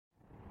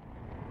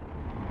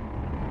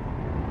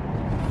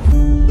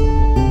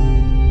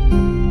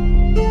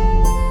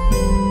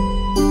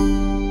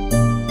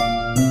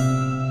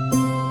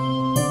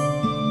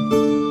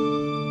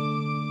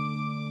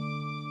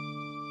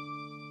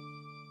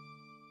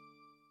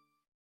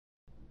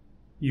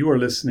You are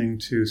listening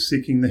to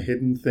Seeking the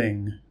Hidden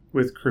Thing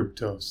with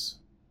Kryptos.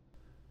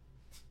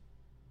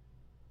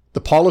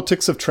 The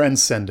Politics of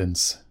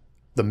Transcendence,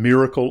 the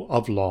Miracle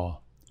of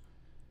Law.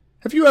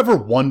 Have you ever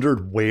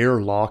wondered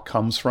where law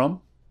comes from?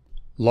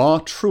 Law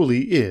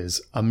truly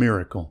is a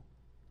miracle.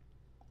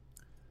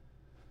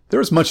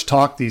 There is much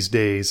talk these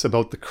days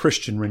about the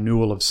Christian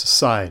renewal of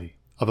society,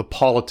 of a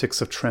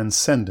politics of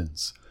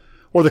transcendence,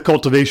 or the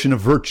cultivation of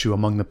virtue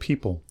among the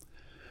people.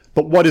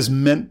 But what is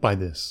meant by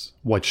this?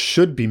 What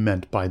should be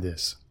meant by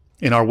this?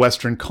 In our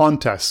Western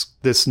context,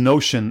 this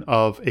notion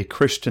of a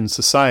Christian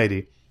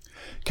society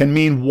can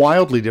mean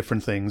wildly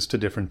different things to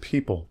different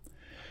people.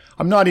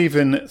 I'm not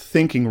even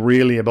thinking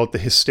really about the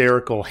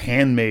hysterical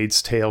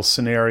Handmaid's Tale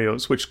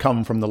scenarios which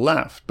come from the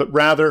left, but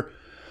rather,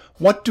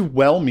 what do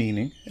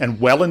well-meaning and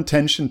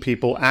well-intentioned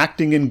people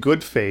acting in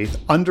good faith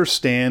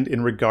understand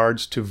in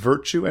regards to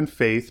virtue and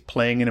faith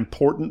playing an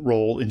important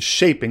role in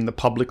shaping the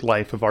public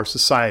life of our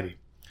society?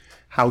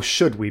 How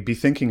should we be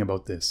thinking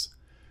about this?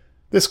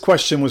 This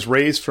question was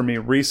raised for me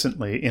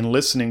recently in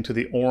listening to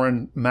the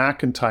Orrin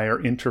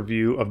McIntyre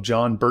interview of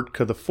John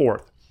Bertka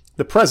IV,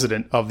 the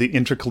president of the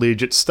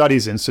Intercollegiate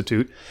Studies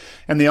Institute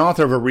and the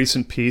author of a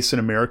recent piece in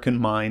American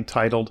Mind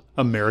titled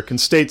American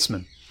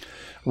Statesman,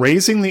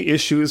 raising the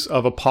issues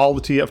of a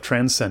polity of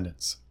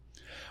transcendence.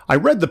 I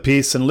read the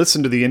piece and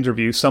listened to the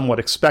interview somewhat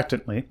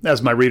expectantly.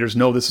 As my readers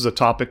know, this is a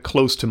topic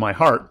close to my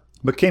heart,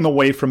 but came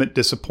away from it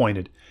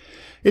disappointed.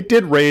 It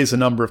did raise a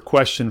number of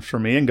questions for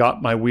me and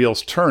got my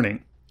wheels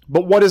turning.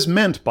 But what is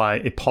meant by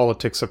a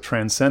politics of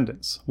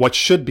transcendence? What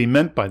should be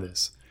meant by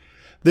this?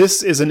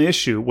 This is an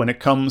issue when it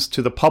comes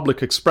to the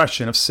public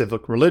expression of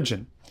civic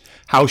religion.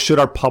 How should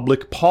our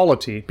public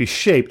polity be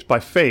shaped by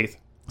faith,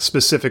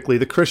 specifically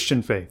the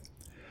Christian faith?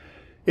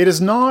 It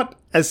is not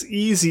as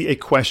easy a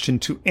question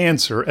to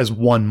answer as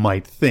one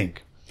might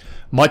think.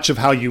 Much of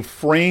how you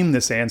frame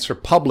this answer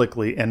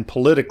publicly and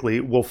politically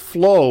will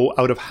flow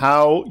out of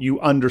how you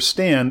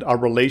understand our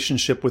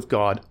relationship with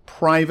God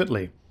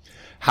privately.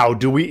 How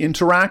do we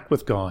interact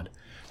with God?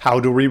 How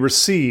do we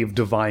receive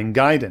divine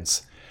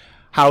guidance?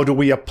 How do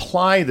we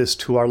apply this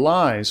to our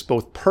lives,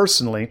 both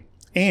personally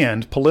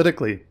and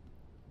politically?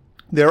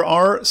 There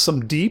are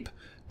some deep,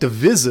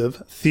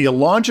 divisive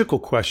theological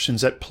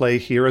questions at play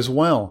here as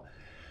well.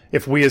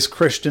 If we as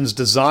Christians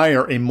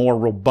desire a more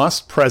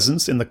robust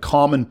presence in the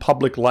common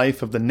public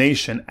life of the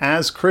nation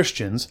as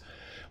Christians,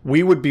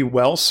 we would be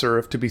well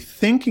served to be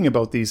thinking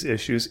about these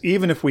issues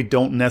even if we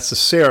don't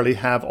necessarily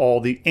have all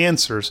the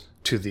answers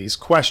to these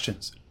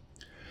questions.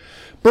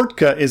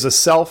 Bertka is a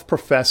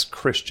self-professed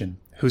Christian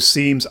who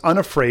seems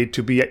unafraid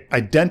to be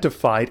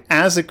identified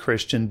as a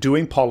Christian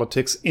doing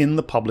politics in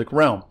the public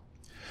realm.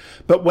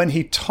 But when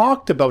he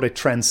talked about a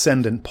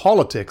transcendent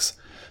politics,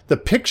 the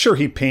picture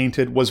he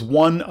painted was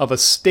one of a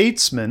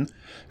statesman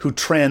who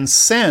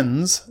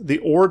transcends the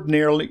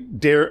ordinary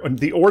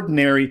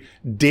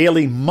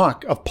daily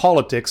muck of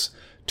politics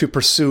to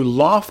pursue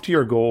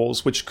loftier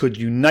goals which could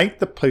unite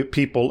the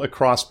people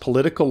across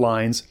political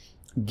lines,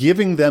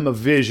 giving them a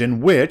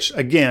vision which,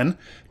 again,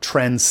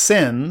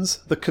 transcends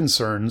the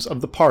concerns of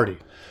the party.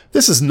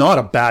 This is not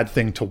a bad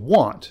thing to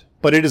want,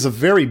 but it is a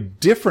very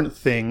different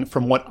thing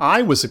from what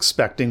I was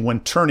expecting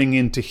when turning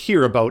in to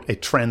hear about a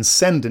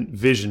transcendent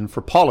vision for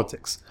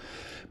politics.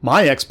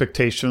 My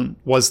expectation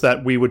was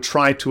that we would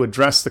try to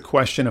address the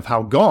question of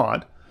how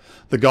God,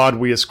 the God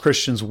we as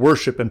Christians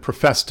worship and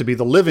profess to be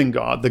the living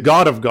God, the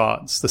God of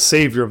gods, the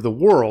Savior of the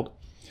world,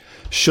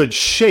 should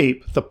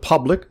shape the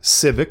public,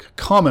 civic,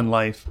 common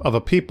life of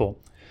a people.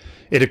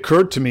 It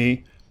occurred to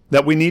me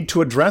that we need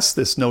to address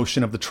this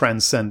notion of the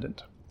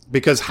transcendent,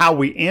 because how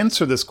we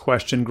answer this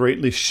question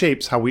greatly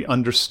shapes how we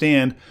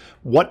understand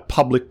what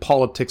public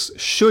politics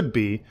should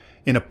be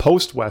in a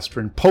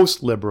post-Western,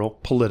 post-liberal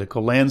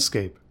political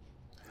landscape.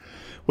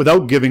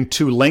 Without giving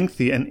too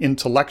lengthy an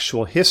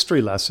intellectual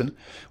history lesson,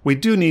 we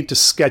do need to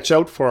sketch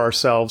out for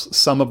ourselves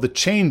some of the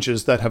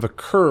changes that have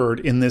occurred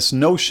in this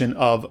notion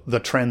of the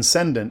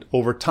transcendent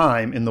over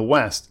time in the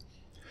West.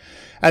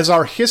 As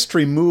our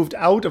history moved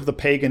out of the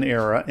pagan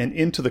era and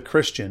into the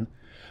Christian,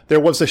 there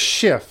was a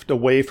shift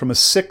away from a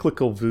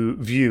cyclical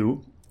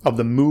view of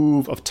the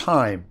move of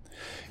time.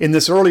 In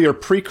this earlier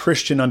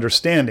pre-Christian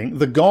understanding,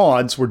 the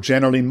gods were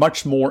generally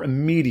much more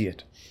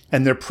immediate,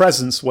 and their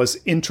presence was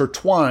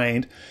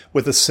intertwined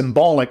with a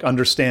symbolic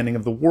understanding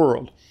of the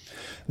world.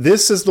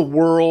 This is the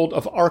world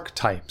of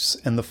archetypes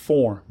and the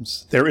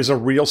forms. There is a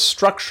real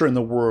structure in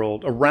the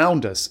world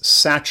around us,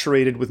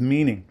 saturated with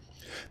meaning.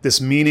 This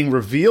meaning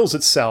reveals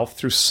itself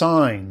through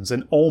signs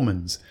and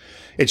omens.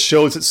 It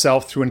shows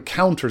itself through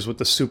encounters with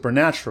the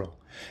supernatural.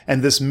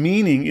 And this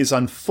meaning is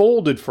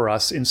unfolded for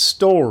us in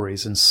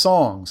stories and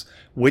songs,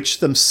 which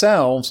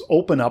themselves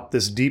open up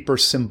this deeper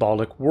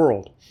symbolic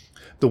world.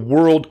 The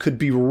world could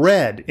be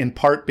read in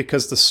part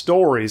because the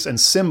stories and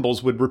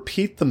symbols would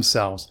repeat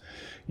themselves.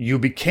 You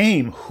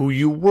became who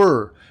you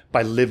were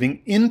by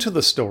living into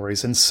the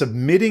stories and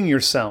submitting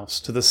yourselves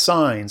to the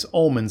signs,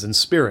 omens, and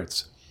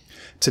spirits.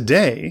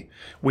 Today,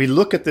 we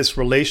look at this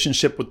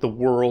relationship with the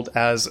world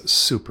as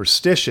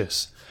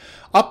superstitious.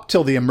 Up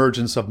till the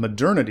emergence of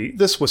modernity,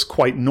 this was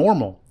quite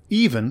normal,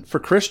 even for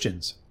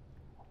Christians.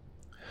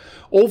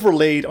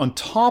 Overlaid on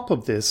top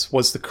of this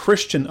was the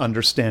Christian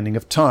understanding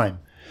of time.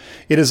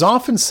 It is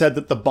often said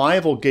that the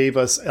Bible gave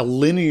us a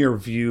linear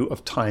view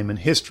of time and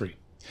history.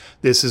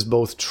 This is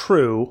both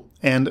true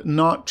and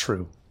not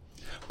true.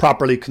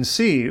 Properly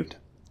conceived,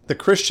 the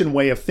Christian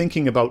way of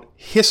thinking about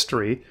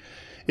history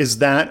is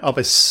that of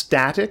a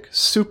static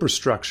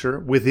superstructure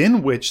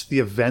within which the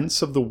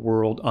events of the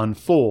world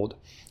unfold.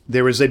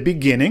 There is a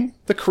beginning,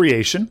 the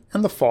creation,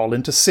 and the fall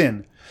into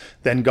sin.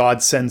 Then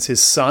God sends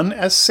his Son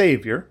as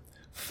Savior.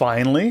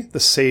 Finally, the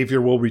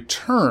Savior will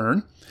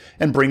return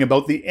and bring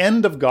about the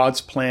end of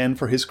God's plan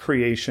for his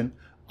creation,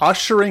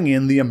 ushering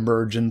in the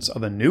emergence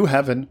of a new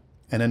heaven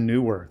and a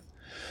new earth.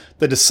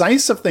 The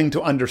decisive thing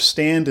to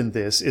understand in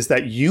this is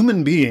that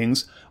human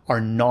beings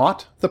are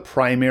not the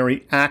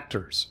primary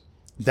actors.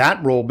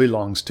 That role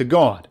belongs to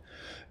God.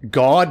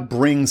 God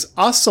brings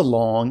us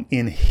along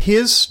in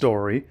his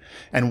story,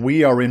 and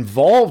we are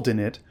involved in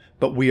it,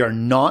 but we are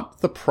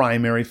not the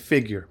primary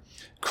figure.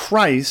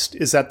 Christ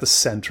is at the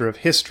center of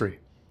history.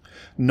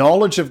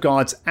 Knowledge of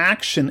God's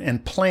action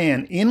and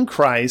plan in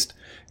Christ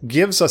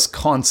gives us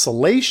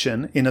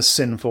consolation in a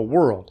sinful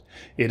world.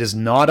 It is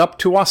not up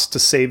to us to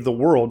save the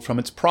world from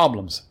its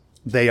problems.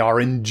 They are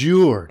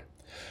endured.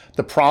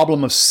 The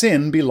problem of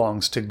sin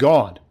belongs to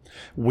God.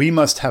 We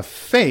must have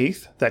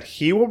faith that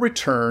he will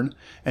return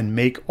and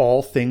make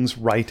all things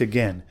right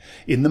again.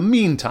 In the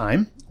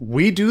meantime,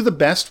 we do the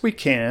best we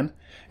can,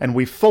 and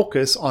we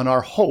focus on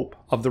our hope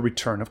of the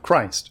return of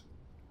Christ.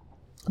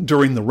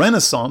 During the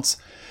Renaissance,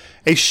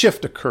 a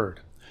shift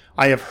occurred.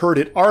 I have heard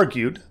it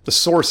argued, the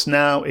source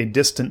now a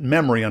distant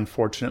memory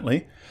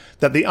unfortunately,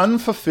 that the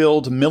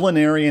unfulfilled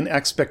millenarian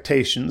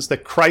expectations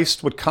that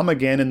Christ would come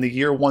again in the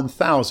year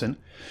 1000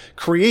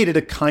 created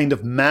a kind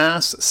of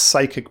mass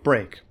psychic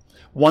break,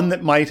 one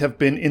that might have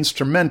been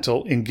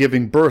instrumental in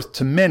giving birth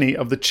to many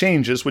of the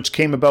changes which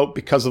came about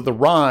because of the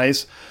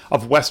rise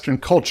of Western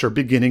culture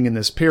beginning in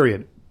this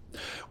period.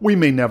 We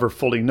may never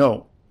fully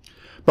know.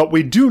 But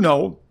we do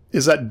know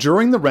is that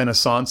during the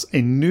Renaissance,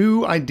 a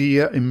new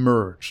idea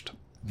emerged,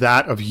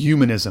 that of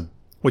humanism,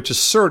 which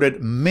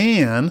asserted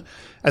man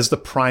as the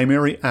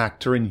primary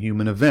actor in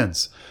human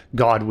events.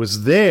 God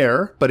was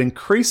there, but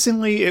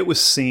increasingly it was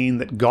seen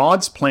that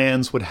God's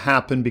plans would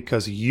happen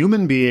because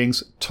human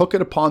beings took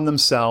it upon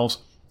themselves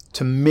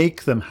to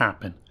make them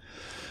happen.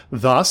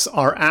 Thus,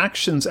 our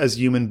actions as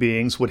human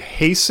beings would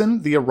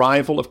hasten the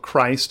arrival of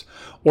Christ,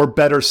 or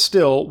better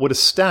still, would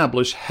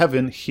establish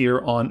heaven here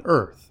on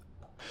earth.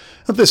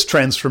 This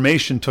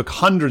transformation took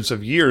hundreds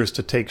of years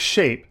to take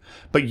shape,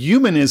 but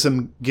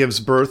humanism gives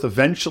birth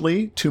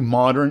eventually to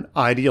modern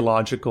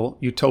ideological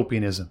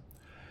utopianism.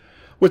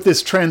 With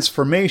this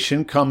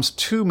transformation comes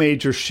two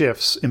major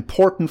shifts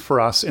important for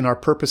us in our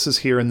purposes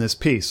here in this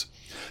piece.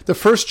 The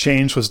first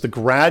change was the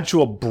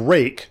gradual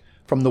break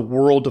from the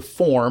world of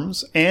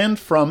forms and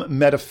from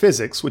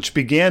metaphysics, which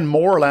began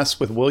more or less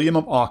with William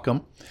of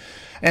Ockham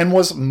and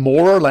was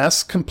more or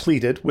less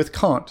completed with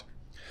Kant.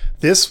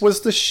 This was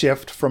the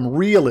shift from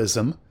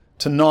realism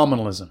to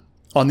nominalism.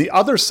 On the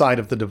other side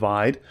of the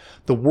divide,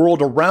 the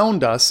world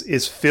around us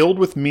is filled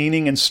with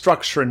meaning and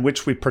structure in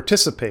which we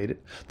participated.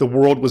 The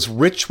world was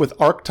rich with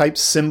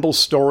archetypes, symbols,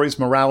 stories,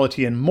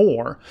 morality, and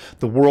more.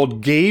 The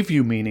world gave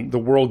you meaning. The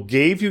world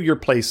gave you your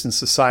place in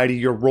society,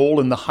 your role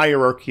in the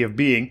hierarchy of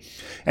being,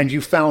 and you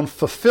found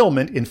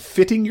fulfillment in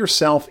fitting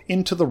yourself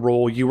into the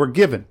role you were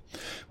given.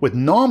 With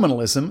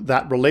nominalism,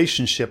 that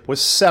relationship was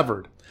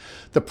severed.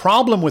 The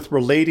problem with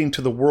relating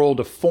to the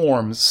world of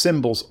forms,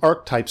 symbols,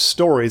 archetypes,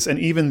 stories, and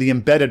even the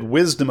embedded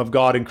wisdom of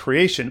God in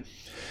creation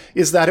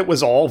is that it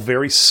was all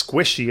very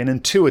squishy and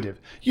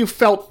intuitive. You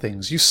felt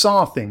things, you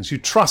saw things, you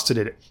trusted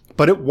in it,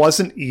 but it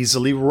wasn't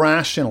easily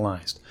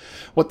rationalized.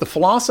 What the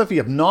philosophy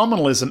of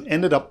nominalism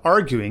ended up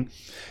arguing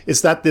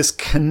is that this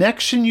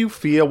connection you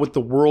feel with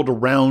the world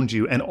around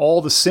you and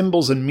all the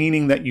symbols and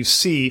meaning that you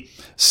see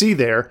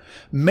there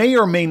may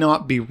or may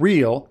not be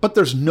real, but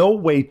there's no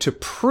way to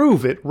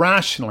prove it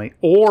rationally,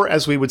 or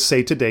as we would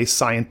say today,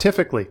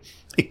 scientifically.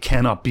 It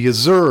cannot be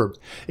observed.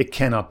 It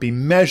cannot be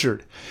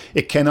measured.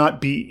 It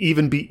cannot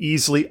even be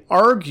easily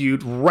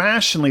argued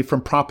rationally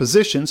from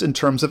propositions in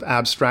terms of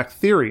abstract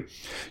theory.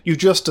 You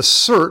just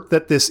assert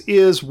that this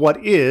is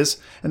what is,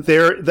 and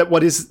that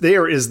what is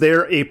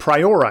there a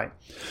priori.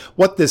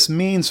 What this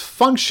means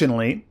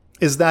functionally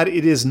is that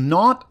it is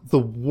not the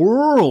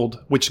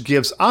world which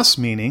gives us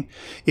meaning,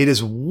 it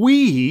is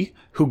we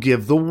who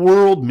give the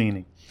world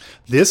meaning.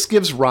 This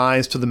gives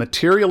rise to the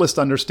materialist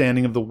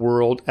understanding of the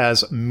world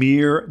as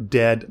mere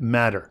dead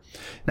matter.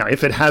 Now,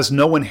 if it has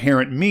no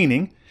inherent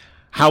meaning,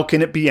 how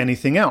can it be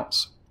anything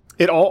else?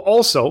 It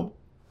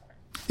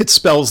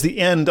spells the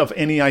end of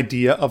any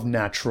idea of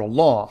natural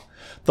law.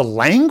 The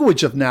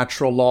language of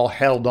natural law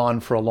held on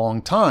for a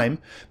long time,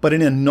 but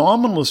in a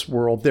nominalist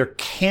world, there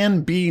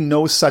can be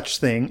no such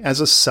thing as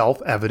a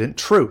self-evident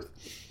truth.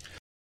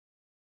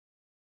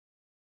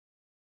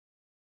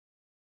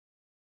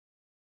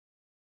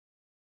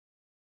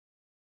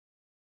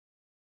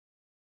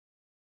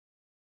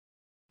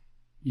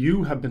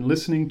 You have been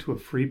listening to a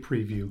free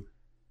preview.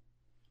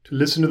 To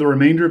listen to the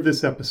remainder of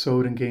this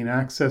episode and gain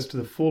access to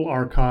the full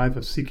archive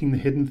of Seeking the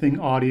Hidden Thing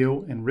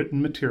audio and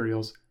written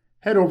materials,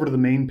 head over to the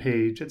main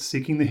page at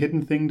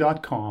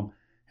seekingthehiddenthing.com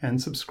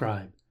and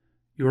subscribe.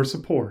 Your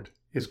support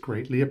is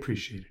greatly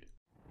appreciated.